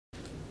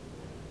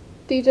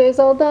DJ's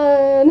all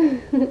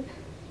done!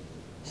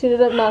 She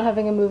ended up not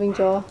having a moving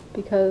jaw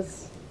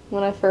because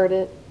when I furred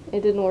it,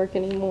 it didn't work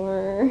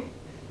anymore.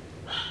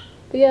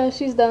 But yeah,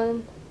 she's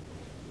done.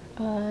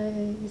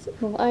 Eyes,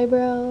 little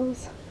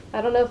eyebrows.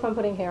 I don't know if I'm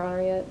putting hair on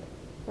her yet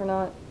or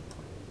not.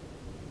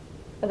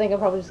 I think I'm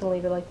probably just gonna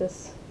leave it like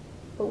this,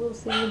 but we'll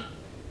see.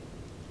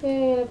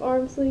 Yay, I have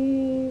arm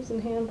sleeves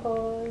and hand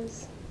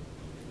paws.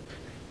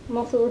 I'm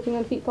also working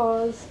on feet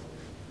paws.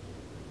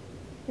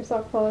 Or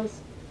sock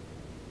paws.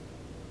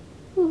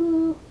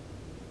 Woohoo!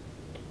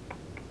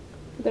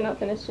 They're not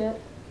finished yet.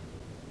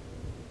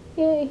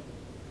 Yay!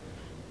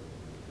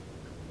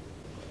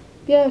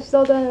 Yeah, she's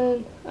all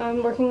done.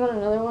 I'm working on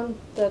another one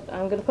that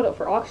I'm gonna put up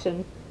for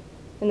auction.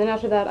 And then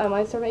after that, I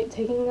might start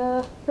taking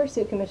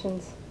fursuit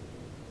commissions.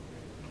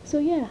 So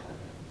yeah.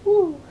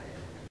 Woo!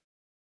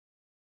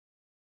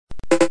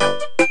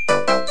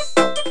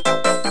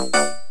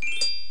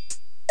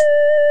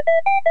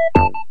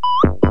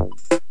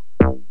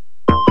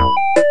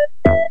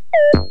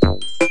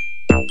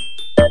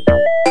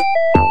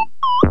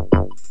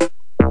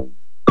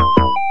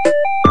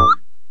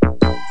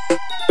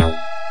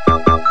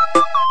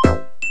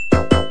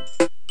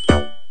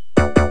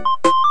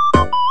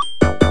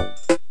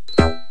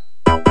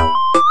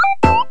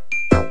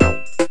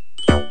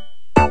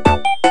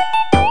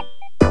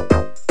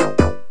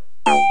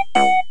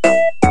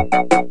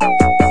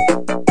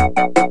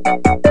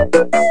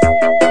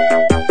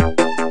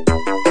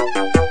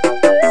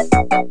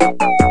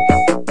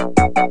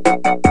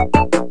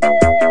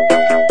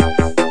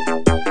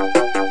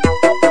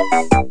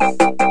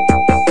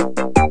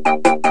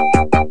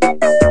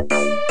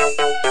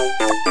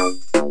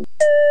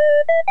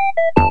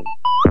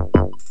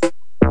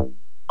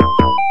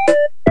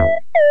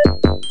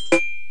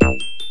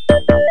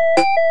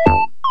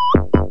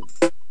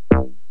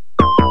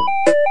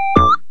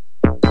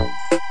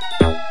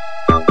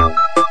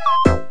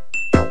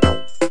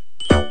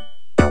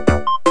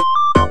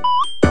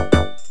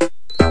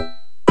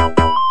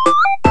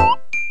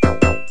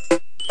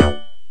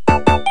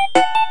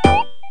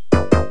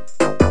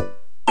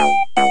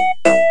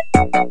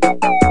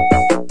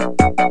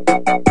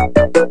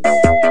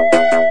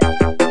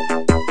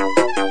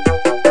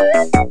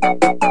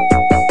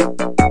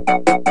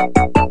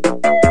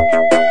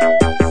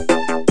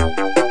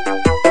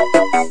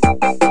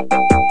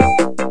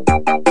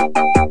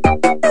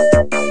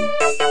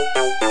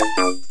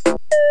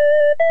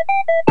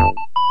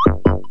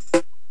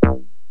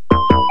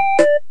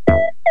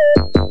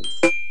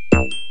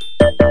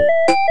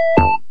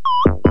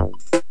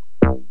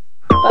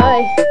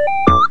 Bye.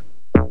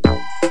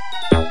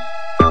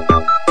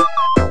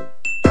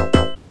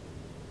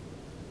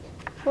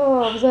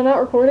 Oh, was I not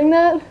recording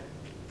that?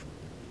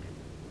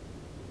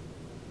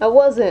 I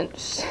wasn't.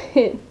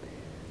 Shit.